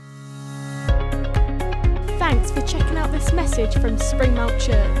Thanks for checking out this message from Springmount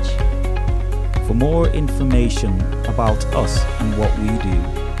Church. For more information about us and what we do,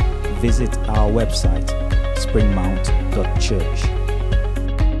 visit our website, springmount.church.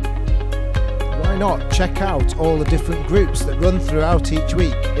 Why not check out all the different groups that run throughout each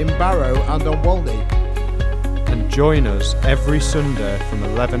week in Barrow and on Walney? And join us every Sunday from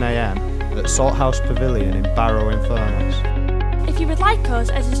 11 a.m. at Salthouse Pavilion in Barrow-in-Furness. If you would like us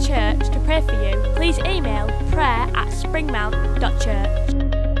as a church to pray for you, please email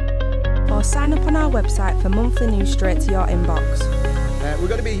prayer@springmount.church. Or sign up on our website for monthly news straight to your inbox. We're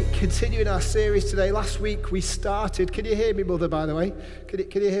going to be continuing our series today. Last week we started... Can you hear me, Mother, by the way? Can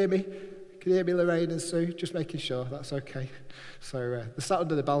you hear me? Can you hear me, Lorraine and Sue? Just making sure, that's okay. So they're sat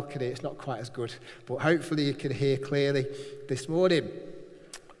under the balcony, it's not quite as good, but hopefully you can hear clearly this morning.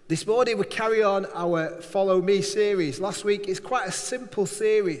 This morning we carry on our Follow Me series. Last week it's quite a simple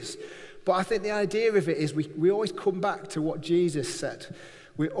series, but I think the idea of it is we always come back to what Jesus said.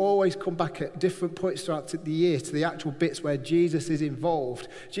 We always come back at different points throughout the year to the actual bits where Jesus is involved.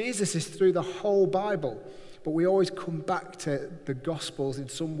 Jesus is through the whole Bible, but we always come back to the Gospels in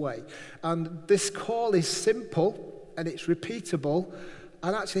some way. And this call is simple and it's repeatable,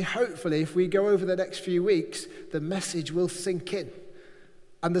 and actually hopefully if we go over the next few weeks, the message will sink in.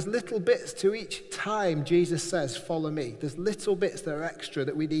 And there's little bits to each time Jesus says, follow me. There's little bits that are extra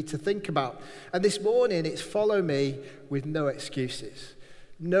that we need to think about. And this morning, it's follow me with no excuses.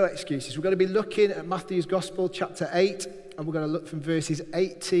 No excuses. We're going to be looking at Matthew's Gospel, chapter 8, and we're going to look from verses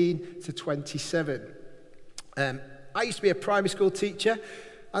 18 to 27. I used to be a primary school teacher,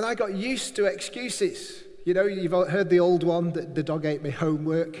 and I got used to excuses. You know, you've heard the old one, that the dog ate my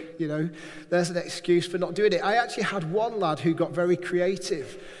homework, you know. There's an excuse for not doing it. I actually had one lad who got very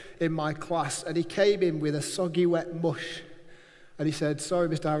creative in my class, and he came in with a soggy wet mush. And he said, sorry,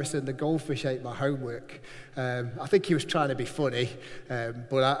 Mr. Harrison, the goldfish ate my homework. I think he was trying to be funny,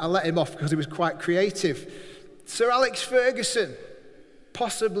 but I let him off because he was quite creative. Sir Alex Ferguson,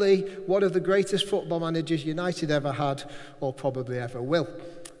 possibly one of the greatest football managers United ever had, or probably ever will.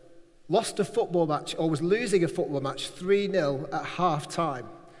 Lost a football match, or was losing a football match 3-0 at half-time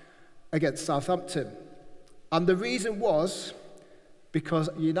against Southampton. And the reason was because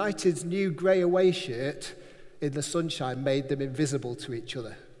United's new grey away shirt in the sunshine made them invisible to each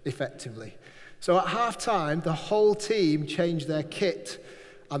other, effectively. So at half-time, the whole team changed their kit,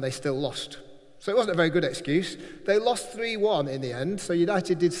 and they still lost. So it wasn't a very good excuse. They lost 3-1 in the end, so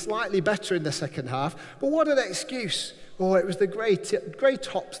United did slightly better in the second half. But what an excuse. Oh, it was the grey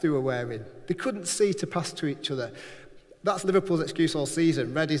tops they were wearing. They couldn't see to pass to each other. That's Liverpool's excuse all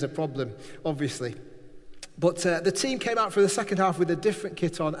season. Red is a problem, obviously. But the team came out for the second half with a different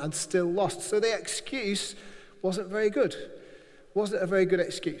kit on and still lost. So the excuse wasn't very good. Wasn't a very good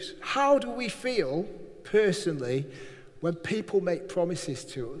excuse. How do we feel, personally, when people make promises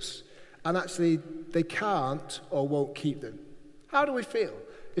to us and actually they can't or won't keep them? How do we feel?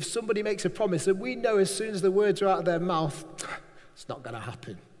 If somebody makes a promise and we know as soon as the words are out of their mouth, it's not going to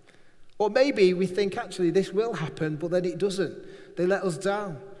happen. Or maybe we think, actually, this will happen, but then it doesn't. They let us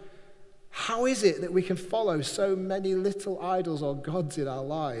down. How is it that we can follow so many little idols or gods in our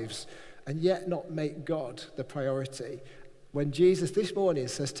lives and yet not make God the priority? When Jesus this morning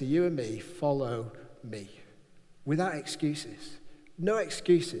says to you and me, follow me. Without excuses. No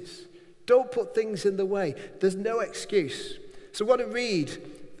excuses. Don't put things in the way. There's no excuse. So I want to read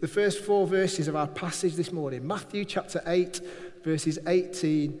the first 4 verses of our passage this morning. Matthew chapter 8, verses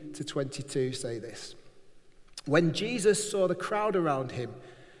 18 to 22 say this. When Jesus saw the crowd around him,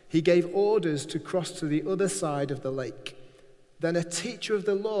 he gave orders to cross to the other side of the lake. Then a teacher of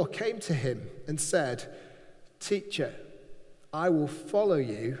the law came to him and said, Teacher, I will follow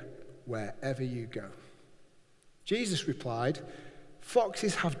you wherever you go. Jesus replied,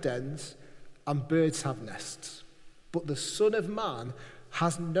 Foxes have dens and birds have nests, but the Son of Man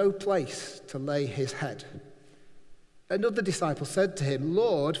has no place to lay his head. Another disciple said to him,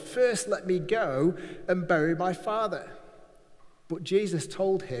 Lord, first let me go and bury my father. But Jesus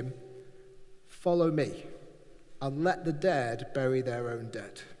told him, follow me and let the dead bury their own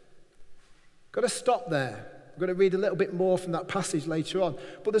dead. Got to stop there. I'm going to read a little bit more from that passage later on.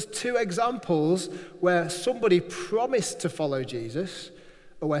 But there's 2 examples where somebody promised to follow Jesus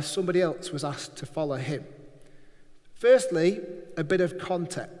or where somebody else was asked to follow him. Firstly, a bit of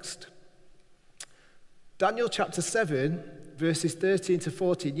context. Daniel chapter 7, verses 13 to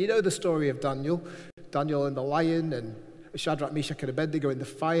 14. You know the story of Daniel. Daniel and the lion and Shadrach, Meshach, and Abednego in the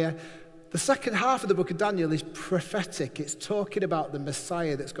fire. The second half of the book of Daniel is prophetic. It's talking about the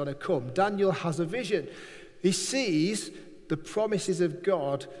Messiah that's going to come. Daniel has a vision. He sees the promises of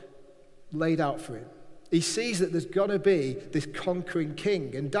God laid out for him. He sees that there's going to be this conquering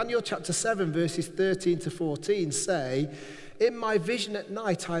king. And Daniel chapter 7, verses 13 to 14 say, "In my vision at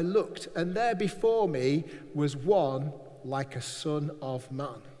night I looked, and there before me was one like a son of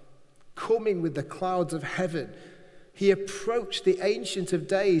man, coming with the clouds of heaven. He approached the Ancient of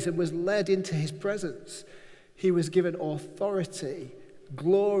Days and was led into his presence. He was given authority,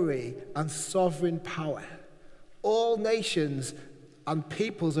 glory, and sovereign power. All nations and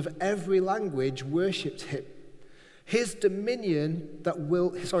peoples of every language worshipped him. His dominion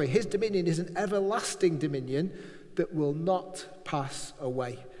is an everlasting dominion that will not pass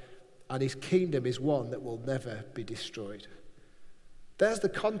away, and his kingdom is one that will never be destroyed." There's the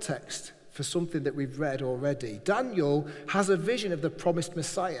context for something that we've read already. Daniel has a vision of the promised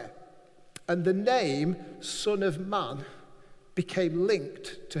Messiah, and the name Son of Man became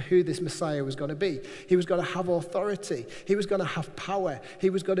linked to who this Messiah was going to be. He was going to have authority. He was going to have power. He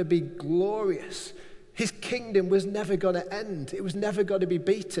was going to be glorious. His kingdom was never going to end. It was never going to be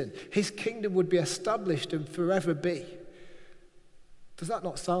beaten. His kingdom would be established and forever be. Does that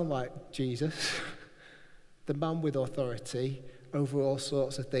not sound like Jesus? The man with authority over all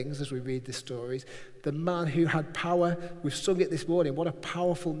sorts of things as we read the stories. The man who had power. We've sung it this morning. What a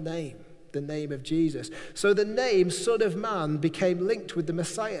powerful name. The name of Jesus. So the name Son of Man became linked with the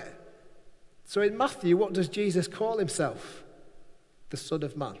Messiah. So in Matthew, what does Jesus call himself? The Son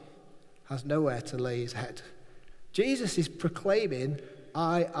of Man. Has nowhere to lay his head. Jesus is proclaiming,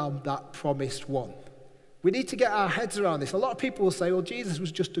 "I am that promised one." We need to get our heads around this. A lot of people will say, well, Jesus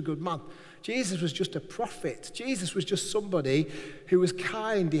was just a good man. Jesus was just a prophet. Jesus was just somebody who was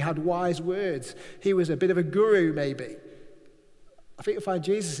kind. He had wise words. He was a bit of a guru, maybe. I think you'll find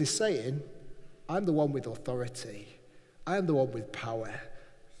Jesus is saying, I'm the one with authority. I am the one with power.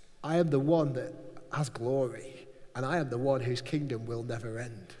 I am the one that has glory. And I am the one whose kingdom will never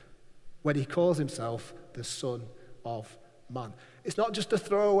end. When he calls himself the Son of Man. It's not just a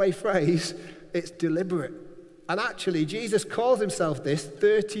throwaway phrase, it's deliberate. And actually, Jesus calls himself this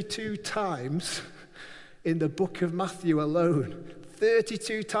 32 times in the book of Matthew alone.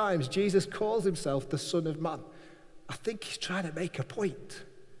 32 times Jesus calls himself the Son of Man. I think he's trying to make a point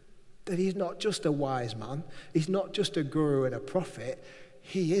that he's not just a wise man, he's not just a guru and a prophet,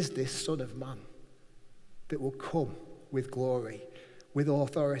 he is this Son of Man that will come with glory, with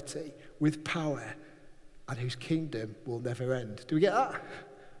authority, with power, and whose kingdom will never end. Do we get that?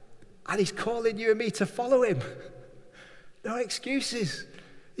 And he's calling you and me to follow him. No excuses.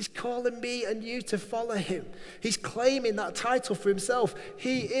 He's calling me and you to follow him. He's claiming that title for himself.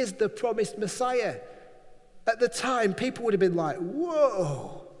 He is the promised Messiah. At the time, people would have been like,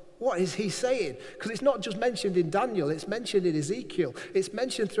 whoa, what is he saying? Because it's not just mentioned in Daniel, it's mentioned in Ezekiel. It's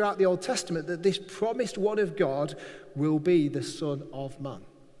mentioned throughout the Old Testament that this promised one of God will be the Son of Man.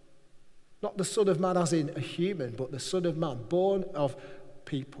 Not the Son of Man as in a human, but the Son of Man, born of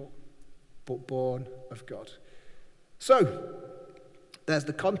people, but born of God. So, there's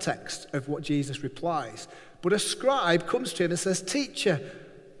the context of what Jesus replies. But a scribe comes to him and says, "Teacher,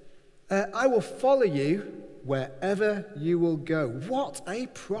 I will follow you wherever you will go." What a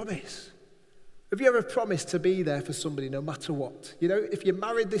promise. Have you ever promised to be there for somebody no matter what? You know, if you're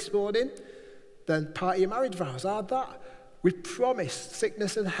married this morning, then part of your marriage vows are that. We promised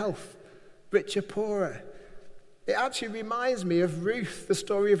sickness and health, rich or poorer. It actually reminds me of Ruth, the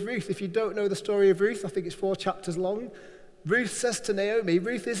story of Ruth. If you don't know the story of Ruth, I think it's 4 chapters long. Ruth says to Naomi,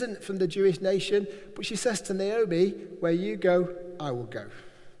 Ruth isn't from the Jewish nation, but she says to Naomi, "Where you go, I will go.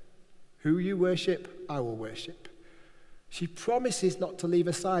 Who you worship, I will worship." She promises not to leave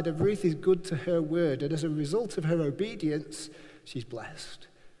her side, and Ruth is good to her word, and as a result of her obedience, she's blessed.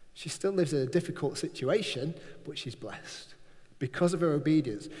 She still lives in a difficult situation, but she's blessed because of her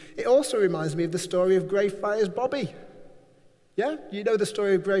obedience. It also reminds me of the story of Greyfriars Bobby. Yeah, you know the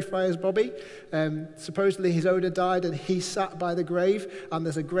story of Greyfriars Bobby. Supposedly his owner died and he sat by the grave, and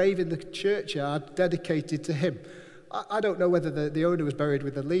there's a grave in the churchyard dedicated to him. I don't know whether the owner was buried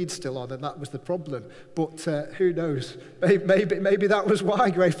with the lead still on and that was the problem, but who knows? Maybe that was why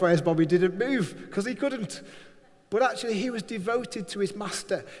Greyfriars Bobby didn't move, because he couldn't. But actually he was devoted to his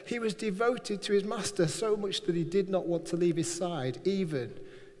master. He was devoted to his master so much that he did not want to leave his side, even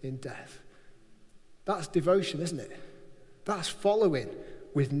in death. That's devotion, isn't it? That's following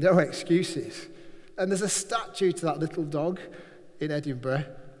with no excuses. And there's a statue to that little dog in Edinburgh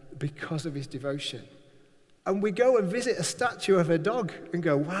because of his devotion. And we go and visit a statue of a dog and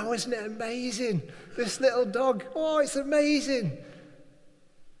go, wow, isn't it amazing? This little dog, oh, it's amazing.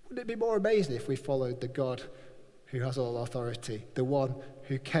 Wouldn't it be more amazing if we followed the God who has all authority, the one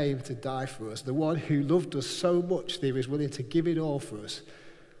who came to die for us, the one who loved us so much that he was willing to give it all for us?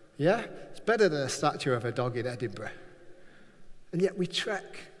 Yeah? It's better than a statue of a dog in Edinburgh. And yet we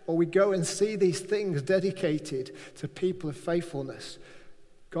trek, or we go and see these things dedicated to people of faithfulness.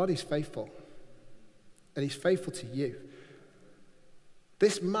 God is faithful, and he's faithful to you.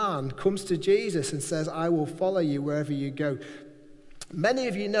 This man comes to Jesus and says, I will follow you wherever you go. Many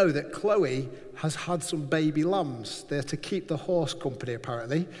of you know that Chloe has had some baby lambs. They're to keep the horse company,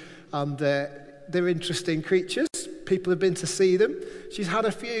 apparently. And they're interesting creatures. People have been to see them. She's had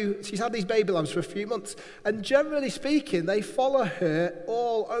these baby lambs for a few months. And generally speaking, they follow her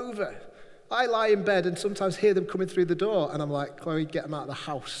all over. I lie in bed and sometimes hear them coming through the door. And I'm like, Chloe, get them out of the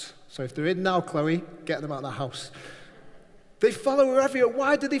house. So if they're in now, Chloe, get them out of the house. They follow her everywhere.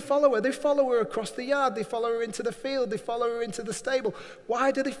 Why do they follow her? They follow her across the yard. They follow her into the field. They follow her into the stable.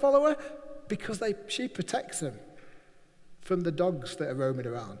 Why do they follow her? Because she protects them from the dogs that are roaming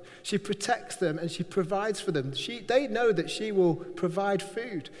around. She protects them and she provides for them. They know that she will provide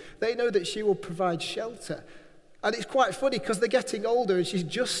food. They know that she will provide shelter. And it's quite funny because they're getting older and she's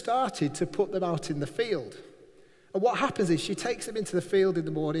just started to put them out in the field. And what happens is she takes them into the field in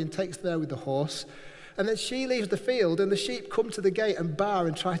the morning, takes them there with the horse, and then she leaves the field and the sheep come to the gate and bar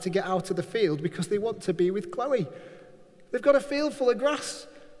and try to get out of the field because they want to be with Chloe. They've got a field full of grass.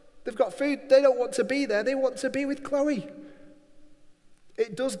 They've got food. They don't want to be there. They want to be with Chloe.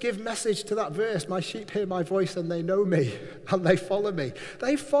 It does give message to that verse, my sheep hear my voice and they know me and they follow me.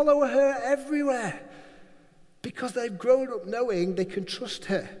 They follow her everywhere because they've grown up knowing they can trust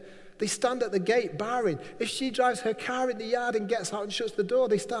her. They stand at the gate barring. If she drives her car in the yard and gets out and shuts the door,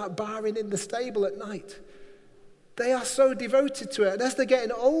 they start barring in the stable at night. They are so devoted to her. And as they're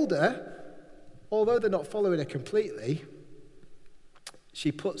getting older, although they're not following her completely,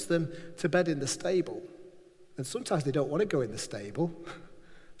 she puts them to bed in the stable. And sometimes they don't want to go in the stable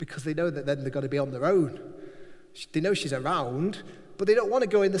because they know that then they're going to be on their own. They know she's around, but they don't want to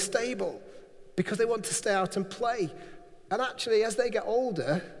go in the stable because they want to stay out and play. And actually, as they get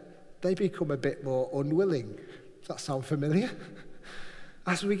older, they become a bit more unwilling. Does that sound familiar?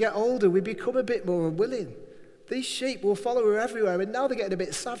 As we get older, we become a bit more unwilling. These sheep will follow her everywhere, and now they're getting a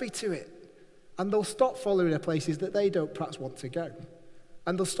bit savvy to it. And they'll stop following her places that they don't perhaps want to go.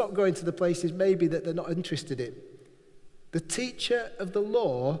 And they'll stop going to the places maybe that they're not interested in. The teacher of the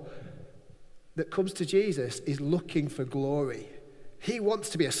law that comes to Jesus is looking for glory. He wants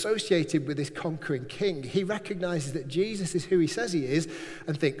to be associated with this conquering king. He recognizes that Jesus is who he says he is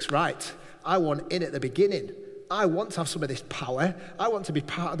and thinks, right, I want in at the beginning. I want to have some of this power. I want to be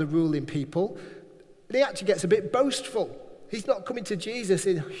part of the ruling people. And he actually gets a bit boastful. He's not coming to Jesus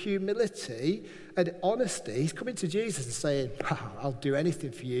in humility and honesty. He's coming to Jesus and saying, I'll do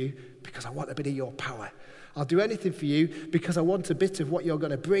anything for you because I want a bit of your power. I'll do anything for you because I want a bit of what you're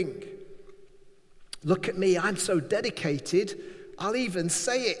going to bring. Look at me, I'm so dedicated. I'll even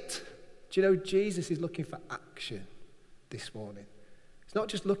say it. Do you know, Jesus is looking for action this morning. He's not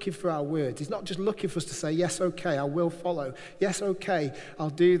just looking for our words. He's not just looking for us to say, yes, okay, I will follow. Yes, okay, I'll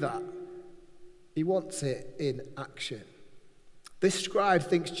do that. He wants it in action. This scribe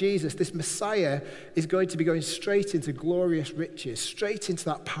thinks Jesus, this Messiah, is going to be going straight into glorious riches, straight into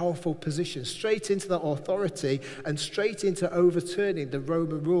that powerful position, straight into that authority, and straight into overturning the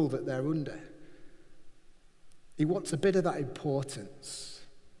Roman rule that they're under. He wants a bit of that importance.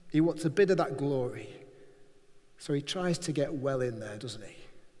 He wants a bit of that glory. So he tries to get well in there, doesn't he?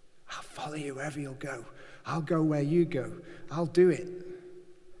 I'll follow you wherever you'll go. I'll go where you go. I'll do it.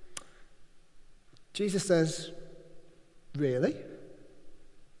 Jesus says, really?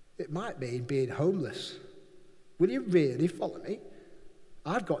 It might mean being homeless. Will you really follow me?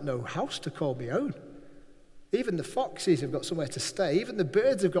 I've got no house to call my own. Even the foxes have got somewhere to stay. Even the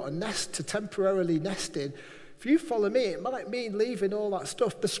birds have got a nest to temporarily nest in. If you follow me, it might mean leaving all that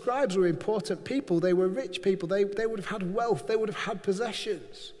stuff. The scribes were important people. They were rich people. They would have had wealth. They would have had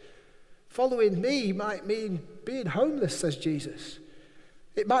possessions. Following me might mean being homeless, says Jesus.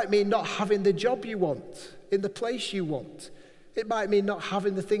 It might mean not having the job you want, in the place you want. It might mean not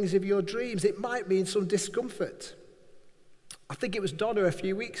having the things of your dreams. It might mean some discomfort. I think it was Donna a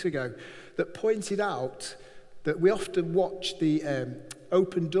few weeks ago that pointed out that we often watch the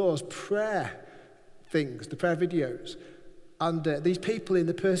Open Doors prayer things, the prayer videos. And these people in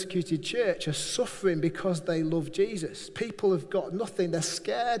the persecuted church are suffering because they love Jesus. People have got nothing. They're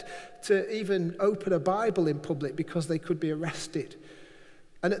scared to even open a Bible in public because they could be arrested.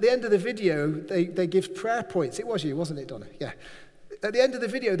 And at the end of the video, they give prayer points. It was you, wasn't it, Donna? Yeah. At the end of the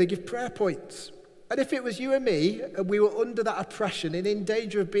video, they give prayer points. And if it was you and me, and we were under that oppression and in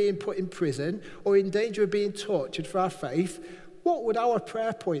danger of being put in prison or in danger of being tortured for our faith, what would our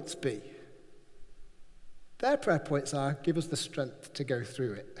prayer points be? Their prayer points are, give us the strength to go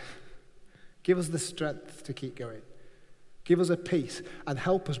through it. Give us the strength to keep going. Give us a peace and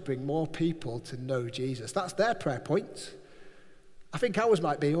help us bring more people to know Jesus. That's their prayer points. I think ours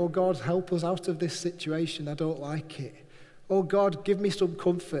might be, oh God, help us out of this situation. I don't like it. Oh God, give me some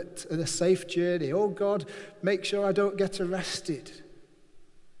comfort and a safe journey. Oh God, make sure I don't get arrested.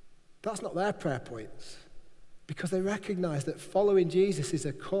 That's not their prayer points, because they recognize that following Jesus is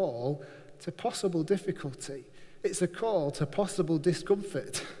a call to possible difficulty. It's a call to possible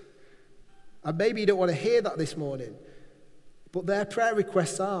discomfort. And maybe you don't want to hear that this morning, but their prayer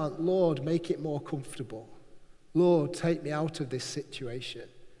requests aren't, Lord, make it more comfortable. Lord, take me out of this situation.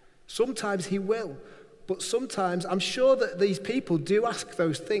 Sometimes he will, but sometimes I'm sure that these people do ask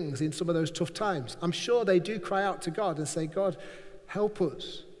those things in some of those tough times. I'm sure they do cry out to God and say, God, help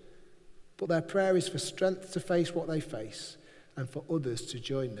us. But their prayer is for strength to face what they face and for others to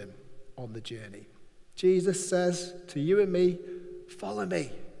join them on the journey. Jesus says to you and me, follow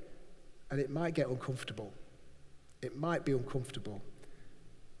me. And it might get uncomfortable. It might be uncomfortable.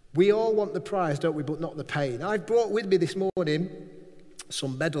 We all want the prize, don't we, but not the pain. I've brought with me this morning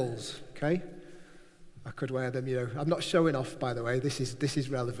some medals, okay? I could wear them, I'm not showing off, by the way. This is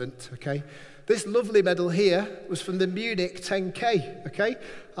relevant, okay? This lovely medal here was from the Munich 10K, okay?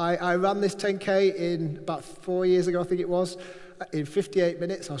 I ran this 10K in about 4 years ago, I think it was, in 58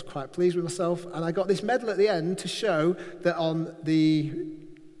 minutes. I was quite pleased with myself. And I got this medal at the end to show that on the,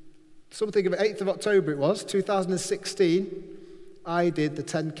 something of 8th of October it was, 2016, I did the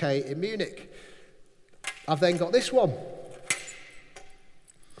 10K in Munich. I've then got this one.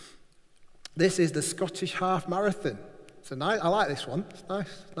 This is the Scottish Half Marathon. So I like this one. It's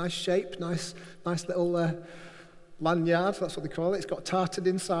nice shape, nice little lanyard. That's what they call it. It's got tartan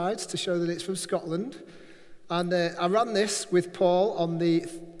insides to show that it's from Scotland. And I ran this with Paul on the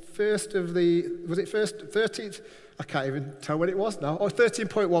 13th? I can't even tell what it was now. Oh,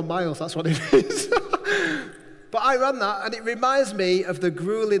 13.1 miles. That's what it is. But I ran that, and it reminds me of the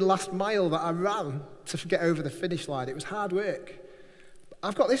grueling last mile that I ran to get over the finish line. It was hard work.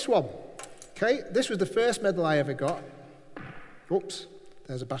 I've got this one. Okay, this was the first medal I ever got. Oops,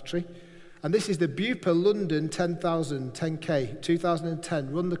 there's a battery. And this is the Bupa London 10,000 10K,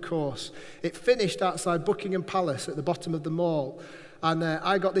 2010, run the course. It finished outside Buckingham Palace at the bottom of the mall. And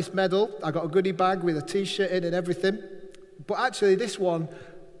I got this medal. I got a goodie bag with a T-shirt in and everything. But actually, this one,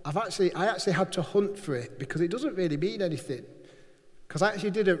 I actually had to hunt for it because it doesn't really mean anything. Because I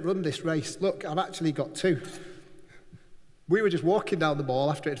actually didn't run this race. Look, I've actually got two. We were just walking down the mall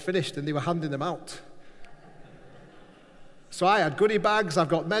after it had finished and they were handing them out. So I had goodie bags, I've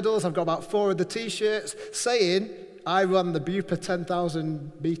got medals, I've got about 4 of the T-shirts saying I ran the Bupa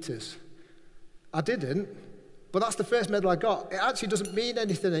 10,000 metres. I didn't, but that's the first medal I got. It actually doesn't mean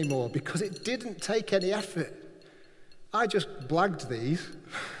anything anymore because it didn't take any effort. I just blagged these.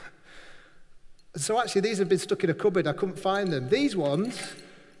 So actually these have been stuck in a cupboard, I couldn't find them. These ones,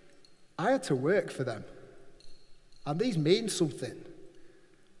 I had to work for them. And these mean something.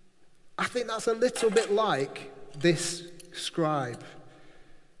 I think that's a little bit like this scribe.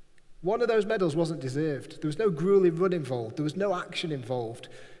 One of those medals wasn't deserved. There was no grueling run involved. There was no action involved.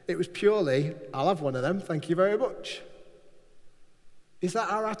 It was purely, I'll have one of them, thank you very much. Is that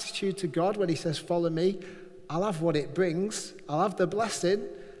our attitude to God when he says, follow me? I'll have what it brings. I'll have the blessing.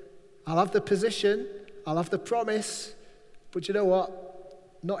 I'll have the position. I'll have the promise. But you know what?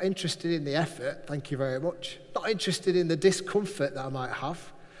 Not interested in the effort, thank you very much. Not interested in the discomfort that I might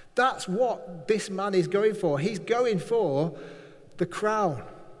have. That's what this man is going for. He's going for the crown.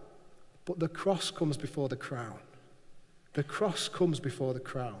 But the cross comes before the crown. The cross comes before the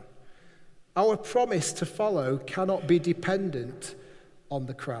crown. Our promise to follow cannot be dependent on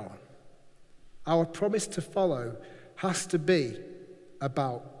the crown. Our promise to follow has to be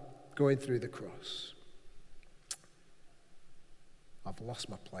about going through the cross. I've lost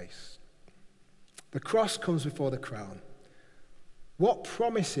my place. The cross comes before the crown. What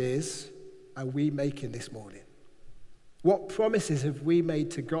promises are we making this morning? What promises have we made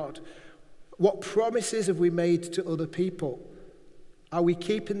to God? What promises have we made to other people? Are we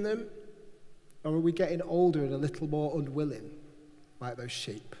keeping them? Or are we getting older and a little more unwilling, like those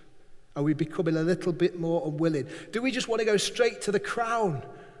sheep? Are we becoming a little bit more unwilling? Do we just want to go straight to the crown?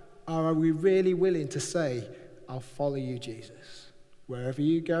 Or are we really willing to say, I'll follow you, Jesus. Wherever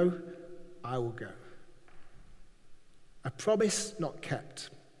you go, I will go. A promise not kept.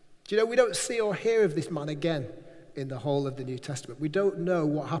 Do you know, we don't see or hear of this man again in the whole of the New Testament. We don't know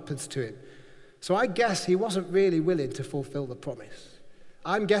what happens to him. So I guess he wasn't really willing to fulfill the promise.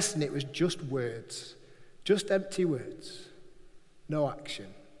 I'm guessing it was just words, just empty words, no action.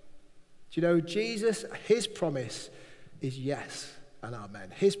 Do you know, Jesus, his promise is yes and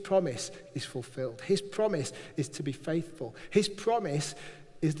amen. His promise is fulfilled. His promise is to be faithful. His promise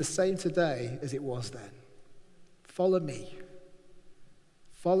is the same today as it was then. Follow me.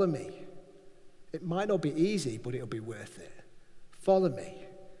 Follow me. It might not be easy, but it'll be worth it. Follow me.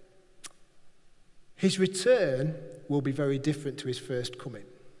 His return will be very different to his first coming.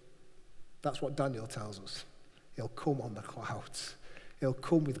 That's what Daniel tells us. He'll come on the clouds. He'll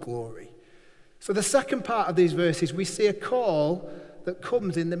come with glory. So the second part of these verses, we see a call that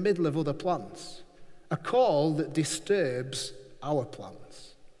comes in the middle of other plans. A call that disturbs our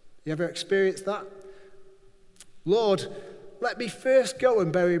plans. You ever experienced that? Lord, let me first go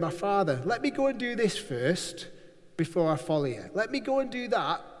and bury my father. Let me go and do this first before I follow you. Let me go and do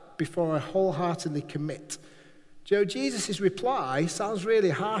that before I wholeheartedly commit. Joe, Jesus' reply sounds really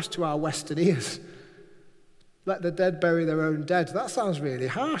harsh to our Western ears. Let the dead bury their own dead. That sounds really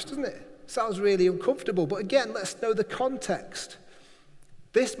harsh, doesn't it? Sounds really uncomfortable. But again, let's know the context.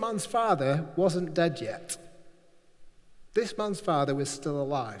 This man's father wasn't dead yet. This man's father was still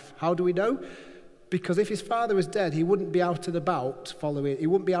alive. How do we know? Because if his father was dead, he wouldn't be out and about following. He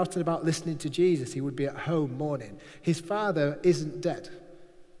wouldn't be out and about listening to Jesus. He would be at home mourning. His father isn't dead.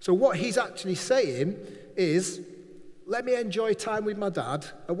 So what he's actually saying is, let me enjoy time with my dad,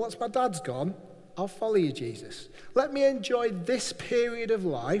 and once my dad's gone, I'll follow you, Jesus. Let me enjoy this period of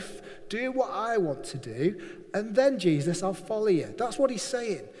life, do what I want to do, and then, Jesus, I'll follow you. That's what he's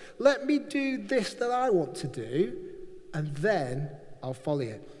saying. Let me do this that I want to do, and then I'll follow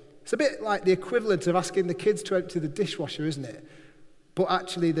you. It's a bit like the equivalent of asking the kids to empty the dishwasher, isn't it? But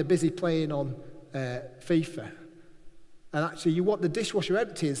actually they're busy playing on FIFA. And actually you want the dishwasher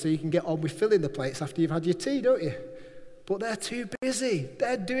emptying so you can get on with filling the plates after you've had your tea, don't you? But they're too busy.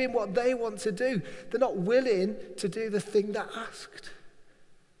 They're doing what they want to do. They're not willing to do the thing they're asked.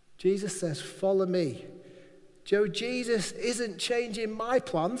 Jesus says, follow me. Joe, Jesus isn't changing my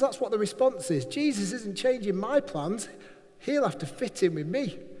plans. That's what the response is. Jesus isn't changing my plans. He'll have to fit in with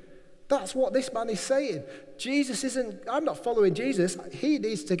me. That's what this man is saying. I'm not following Jesus. He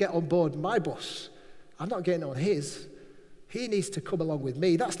needs to get on board my bus. I'm not getting on his. He needs to come along with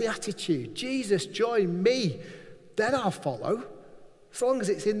me. That's the attitude. Jesus, join me. Then I'll follow. As long as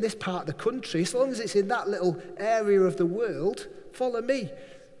it's in this part of the country, as long as it's in that little area of the world, follow me.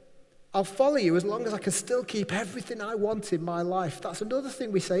 I'll follow you as long as I can still keep everything I want in my life. That's another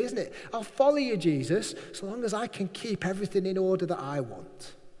thing we say, isn't it? I'll follow you, Jesus, so long as I can keep everything in order that I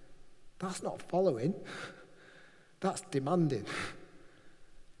want. That's not following. That's demanding.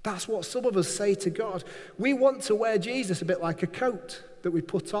 That's what some of us say to God. We want to wear Jesus a bit like a coat that we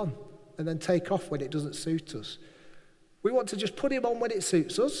put on and then take off when it doesn't suit us. We want to just put him on when it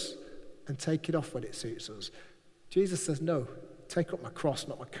suits us and take it off when it suits us. Jesus says, no, take up my cross,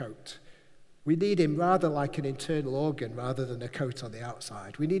 not my coat. We need him rather like an internal organ rather than a coat on the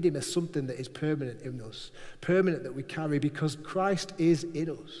outside. We need him as something that is permanent in us, permanent that we carry because Christ is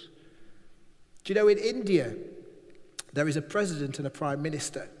in us. Do you know in India, there is a president and a prime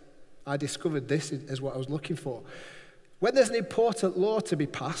minister. I discovered this as what I was looking for. When there's an important law to be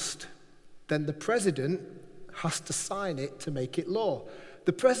passed, then the president has to sign it to make it law.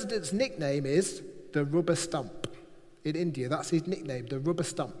 The president's nickname is the rubber stamp. In India, that's his nickname, the rubber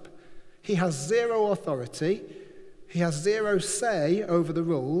stamp. He has zero authority. He has zero say over the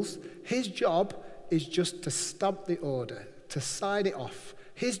rules. His job is just to stamp the order, to sign it off.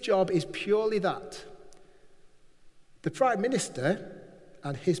 His job is purely that. The Prime Minister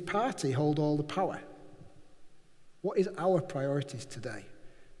and his party hold all the power. What is our priorities today?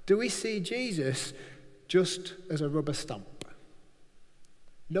 Do we see Jesus just as a rubber stamp?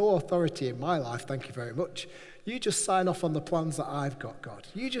 No authority in my life, thank you very much. You just sign off on the plans that I've got, God.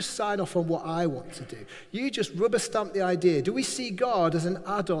 You just sign off on what I want to do. You just rubber stamp the idea. Do we see God as an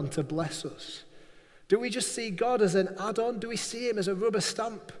add-on to bless us? Do we just see God as an add-on? Do we see him as a rubber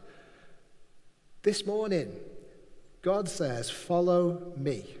stamp? This morning, God says, follow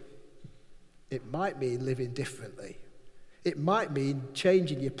me. It might mean living differently. It might mean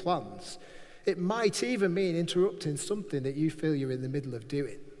changing your plans. It might even mean interrupting something that you feel you're in the middle of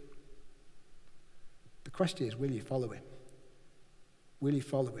doing. The question is, will you follow him? Will you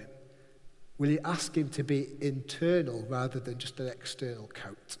follow him? Will you ask him to be internal rather than just an external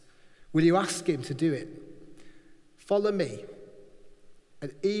coat? Will you ask him to do it? Follow me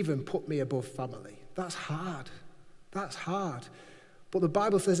and even put me above family. That's hard. That's hard. But the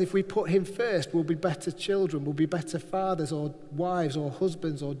Bible says if we put him first, we'll be better children, we'll be better fathers or wives or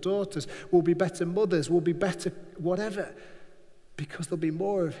husbands or daughters, we'll be better mothers, we'll be better whatever, because there'll be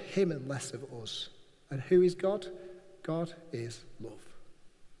more of him and less of us. And who is God? God is love.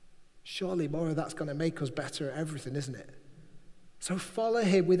 Surely more of that's going to make us better at everything, isn't it? So follow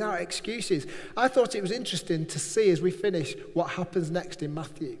him without excuses. I thought it was interesting to see as we finish what happens next in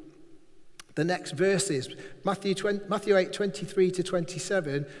Matthew. The next verses, Matthew 8, 23 to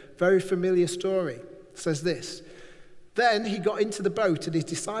 27, very familiar story, says this. Then he got into the boat and his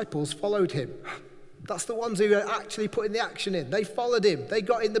disciples followed him. That's the ones who are actually putting the action in. They followed him. They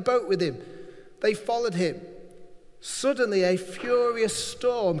got in the boat with him. They followed him. Suddenly a furious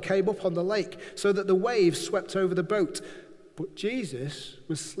storm came up on the lake so that the waves swept over the boat. But Jesus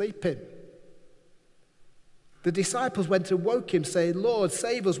was sleeping. The disciples went and woke him, saying, Lord,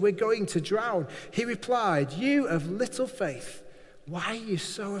 save us, we're going to drown. He replied, you of little faith, why are you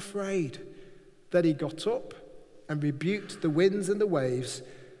so afraid? Then he got up and rebuked the winds and the waves,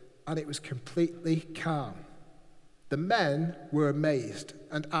 and it was completely calm. The men were amazed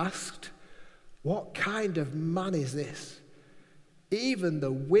and asked, what kind of man is this? Even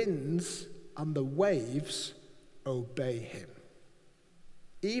the winds and the waves obey him.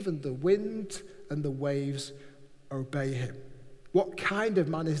 Even the wind and the waves obey him. What kind of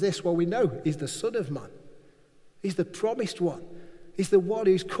man is this? Well, we know he's the Son of Man. He's the promised one. He's the one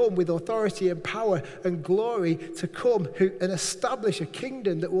who's come with authority and power and glory to come and establish a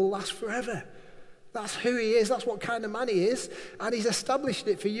kingdom that will last forever. That's who he is. That's what kind of man he is. And he's established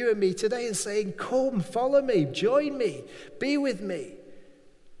it for you and me today and saying, come, follow me, join me, be with me.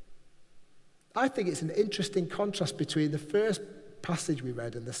 I think it's an interesting contrast between the first passage we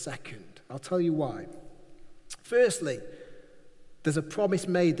read and the second. I'll tell you why. Firstly, there's a promise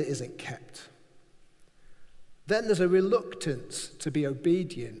made that isn't kept. Then there's a reluctance to be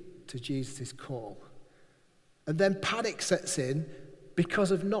obedient to Jesus' call. And then panic sets in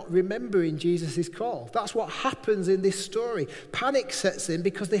because of not remembering Jesus' call. That's what happens in this story. Panic sets in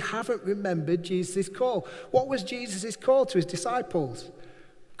because they haven't remembered Jesus' call. What was Jesus' call to his disciples?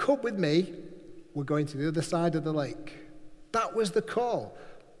 Come with me, we're going to the other side of the lake. That was the call.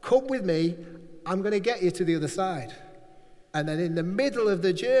 Come with me, I'm going to get you to the other side. And then in the middle of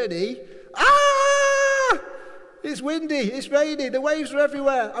the journey, it's windy, it's rainy, the waves are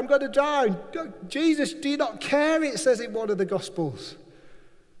everywhere, I'm going to drown. Jesus, do you not care? It says in one of the Gospels.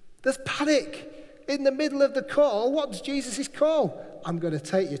 There's panic in the middle of the call. What's Jesus' call? I'm going to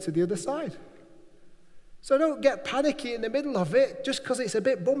take you to the other side. So don't get panicky in the middle of it just because it's a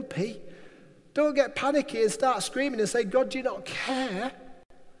bit bumpy. Don't get panicky and start screaming and say, God, do you not care?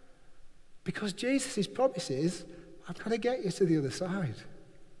 Because Jesus' promise is, I'm going to get you to the other side.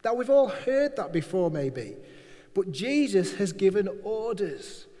 Now, we've all heard that before maybe, but Jesus has given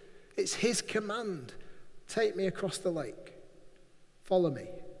orders. It's his command. Take me across the lake. Follow me.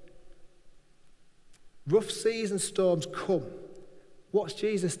 Rough seas and storms come. What's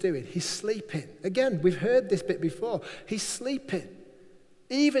Jesus doing? He's sleeping. Again, we've heard this bit before. He's sleeping.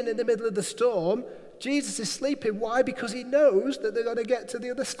 Even in the middle of the storm, Jesus is sleeping. Why? Because he knows that they're going to get to the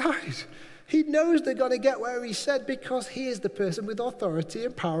other side. He knows they're going to get where he said because he is the person with authority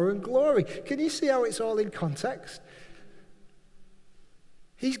and power and glory. Can you see how it's all in context?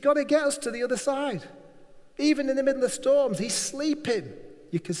 He's got to get us to the other side. Even in the middle of storms, he's sleeping.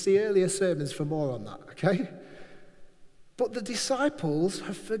 You can see earlier sermons for more on that, okay? But the disciples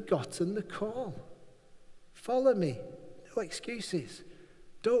have forgotten the call. Follow me. No excuses.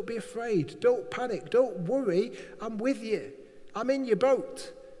 Don't be afraid. Don't panic. Don't worry. I'm with you. I'm in your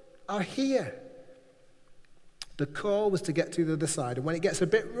boat. I'm here. The call was to get to the other side. And when it gets a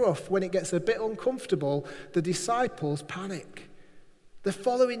bit rough, when it gets a bit uncomfortable, the disciples panic. They're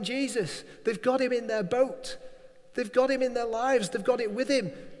following Jesus. They've got him in their boat. They've got him in their lives. They've got it with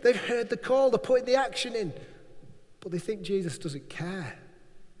him. They've heard the call. They're putting the action in. But they think Jesus doesn't care.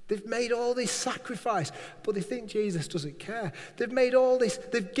 They've made all this sacrifice, but they think Jesus doesn't care. They've made all this,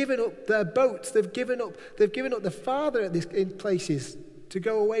 they've given up their boats, they've given up the Father in places to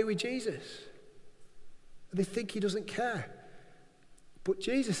go away with Jesus. And they think he doesn't care. But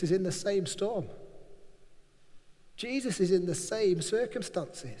Jesus is in the same storm. Jesus is in the same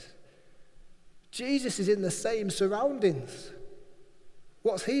circumstances. Jesus is in the same surroundings.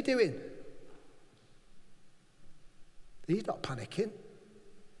 What's he doing? He's not panicking.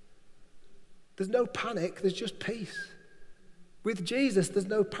 There's no panic, there's just peace. With Jesus, there's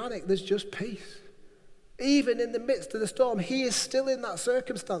no panic, there's just peace. Even in the midst of the storm, he is still in that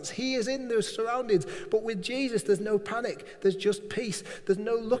circumstance. He is in those surroundings. But with Jesus, there's no panic, there's just peace. There's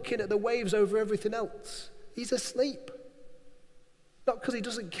no looking at the waves over everything else. He's asleep. Not because he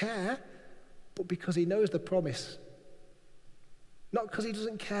doesn't care, but because he knows the promise. Not because he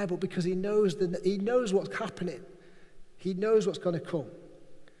doesn't care, but because he knows what's happening. He knows what's going to come.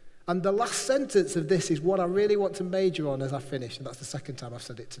 And the last sentence of this is what I really want to major on as I finish, and that's the second time I've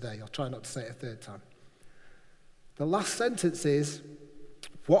said it today. I'll try not to say it a third time. The last sentence is,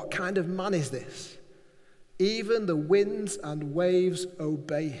 what kind of man is this? Even the winds and waves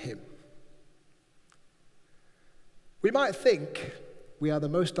obey him. We might think we are the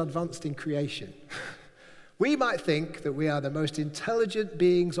most advanced in creation. We might think that we are the most intelligent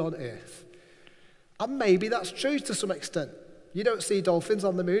beings on earth. And maybe that's true to some extent. You don't see dolphins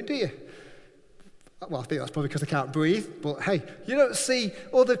on the moon, do you? Well, I think that's probably because they can't breathe, but hey, you don't see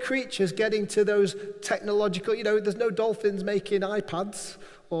other creatures getting to those technological, there's no dolphins making iPads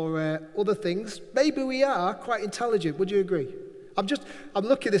or other things. Maybe we are quite intelligent, would you agree? I'm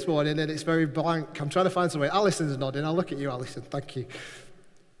looking this morning and it's very blank. I'm trying to find somewhere. Alison's nodding. I'll look at you, Alison. Thank you.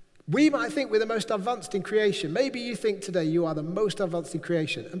 We might think we're the most advanced in creation. Maybe you think today you are the most advanced in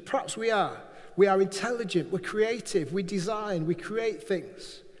creation, and perhaps we are. We are intelligent, we're creative, we design, we create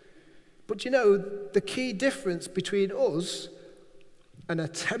things. But the key difference between us and a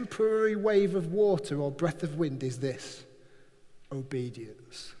temporary wave of water or breath of wind is this: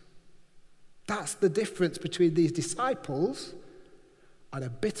 obedience. That's the difference between these disciples and a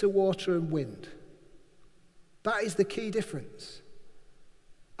bit of water and wind. That is the key difference.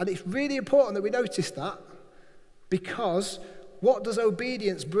 And it's really important that we notice that, because what does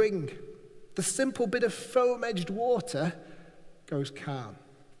obedience bring? The simple bit of foam-edged water goes calm.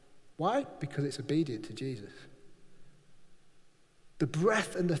 Why? Because it's obedient to Jesus. The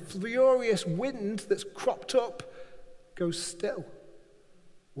breath and the furious wind that's cropped up goes still.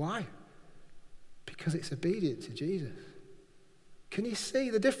 Why? Because it's obedient to Jesus. Can you see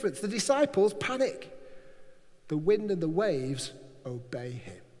the difference? The disciples panic. The wind and the waves obey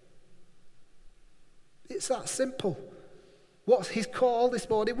him. It's that simple. What's his call this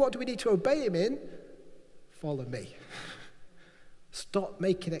morning? What do we need to obey him in? Follow me. Stop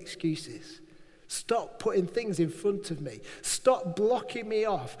making excuses. Stop putting things in front of me. Stop blocking me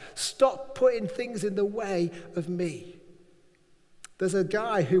off. Stop putting things in the way of me. There's a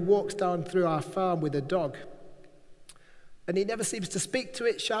guy who walks down through our farm with a dog, and he never seems to speak to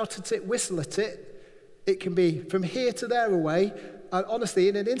it, shout at it, whistle at it. It can be from here to there away, and honestly,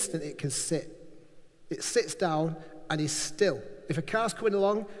 in an instant, it can sit. It sits down and is still. If a car's coming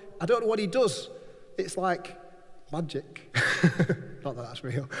along, I don't know what he does. It's like magic. Not that that's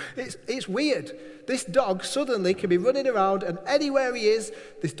real. It's weird. This dog suddenly can be running around, and anywhere he is,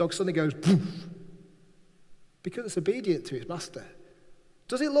 this dog suddenly goes poof, because it's obedient to its master.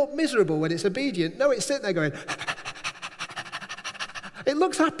 Does it look miserable when it's obedient? No, it's sitting there going, it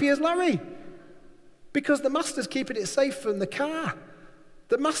looks happy as Larry, because the master's keeping it safe from the car.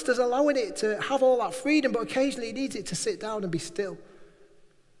 The master's allowing it to have all that freedom, but occasionally it needs it to sit down and be still.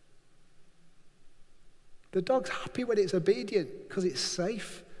 The dog's happy when it's obedient because it's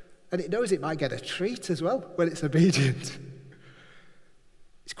safe, and it knows it might get a treat as well when it's obedient.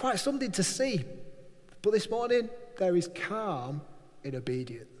 It's quite something to see. But this morning, there is calm in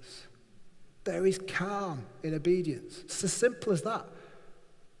obedience. There is calm in obedience. It's as simple as that.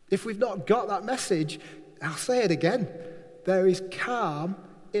 If we've not got that message, I'll say it again. There is calm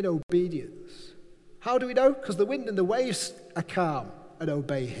in obedience. How do we know? Because the wind and the waves are calm and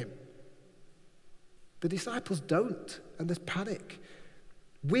obey him. The disciples don't, and there's panic.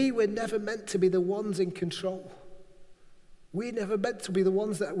 We were never meant to be the ones in control. We were never meant to be the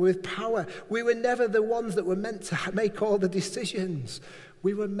ones that were with power. We were never the ones that were meant to make all the decisions.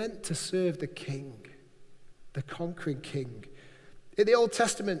 We were meant to serve the King, the conquering King. In the Old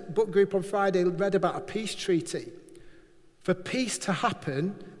Testament book group on Friday, read about a peace treaty. For peace to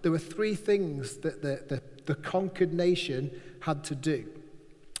happen, there were three things that the conquered nation had to do.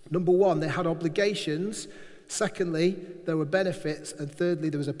 Number one, they had obligations. Secondly, there were benefits. And thirdly,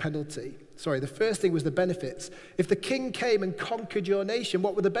 there was a penalty. The first thing was the benefits. If the king came and conquered your nation,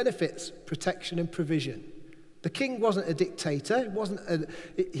 what were the benefits? Protection and provision. The king wasn't a dictator.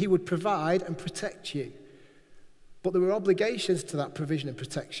 He would provide and protect you. But there were obligations to that provision and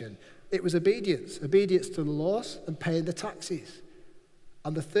protection. It was obedience to the laws and paying the taxes.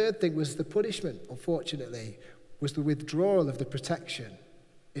 And the third thing was the punishment, unfortunately, was the withdrawal of the protection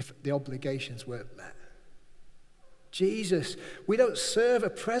if the obligations weren't met. Jesus, we don't serve a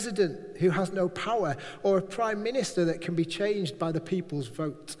president who has no power or a prime minister that can be changed by the people's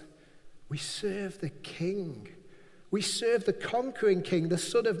vote. We serve the King. We serve the conquering King, the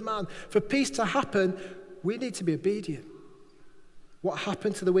Son of Man. For peace to happen, we need to be obedient. What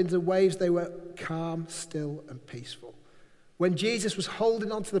happened to the winds and waves? They were calm, still, and peaceful. When Jesus was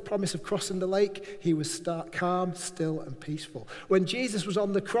holding on to the promise of crossing the lake, he was calm, still, and peaceful. When Jesus was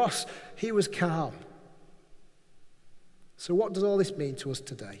on the cross, he was calm. So what does all this mean to us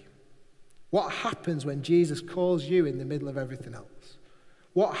today? What happens when Jesus calls you in the middle of everything else?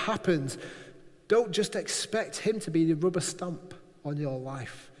 What happens? Don't just expect him to be the rubber stamp on your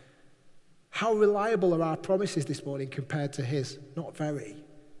life. How reliable are our promises this morning compared to his? Not very.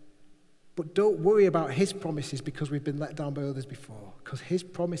 But don't worry about his promises because we've been let down by others before, because his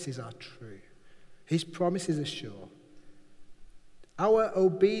promises are true. His promises are sure. Our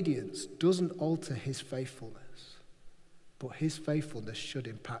obedience doesn't alter his faithfulness, but his faithfulness should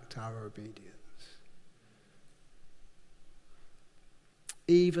impact our obedience.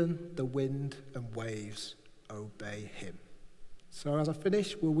 Even the wind and waves obey him. So as I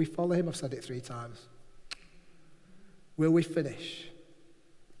finish, will we follow him? I've said it 3 times. Will we finish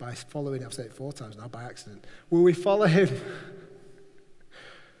by following? I've said it 4 times now by accident. Will we follow him?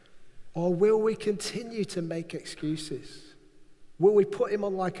 Or will we continue to make excuses? Will we put him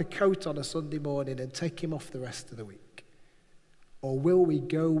on like a coat on a Sunday morning and take him off the rest of the week? Or will we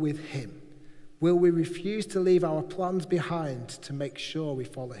go with him? Will we refuse to leave our plans behind to make sure we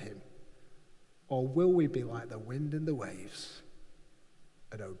follow him? Or will we be like the wind and the waves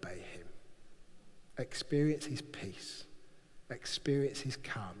and obey him? Experience his peace, experience his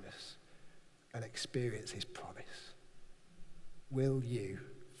calmness, and experience his promise. Will you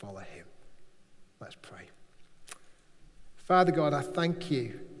follow him? Let's pray. Father God, I thank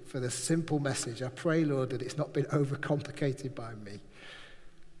you for the simple message. I pray, Lord, that it's not been overcomplicated by me.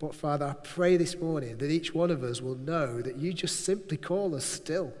 But Father, I pray this morning that each one of us will know that you just simply call us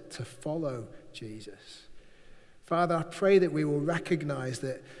still to follow Jesus. Father, I pray that we will recognize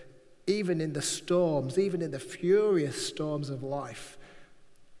that even in the storms, even in the furious storms of life,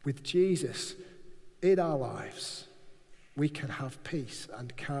 with Jesus in our lives, we can have peace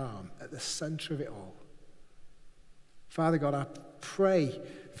and calm at the center of it all. Father God, I pray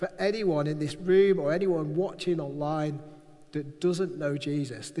for anyone in this room or anyone watching online that doesn't know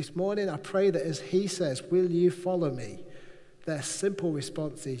Jesus. This morning I pray that as he says, will you follow me? Their simple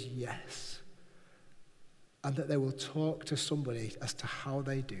response is yes. And that they will talk to somebody as to how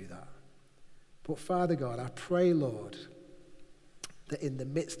they do that. But Father God, I pray, Lord, that in the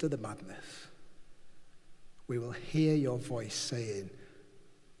midst of the madness, we will hear your voice saying,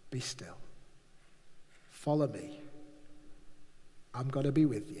 be still. Follow me. I'm going to be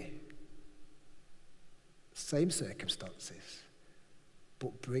with you. Same circumstances,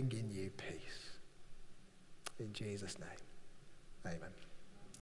 but bringing you peace. In Jesus' name, amen.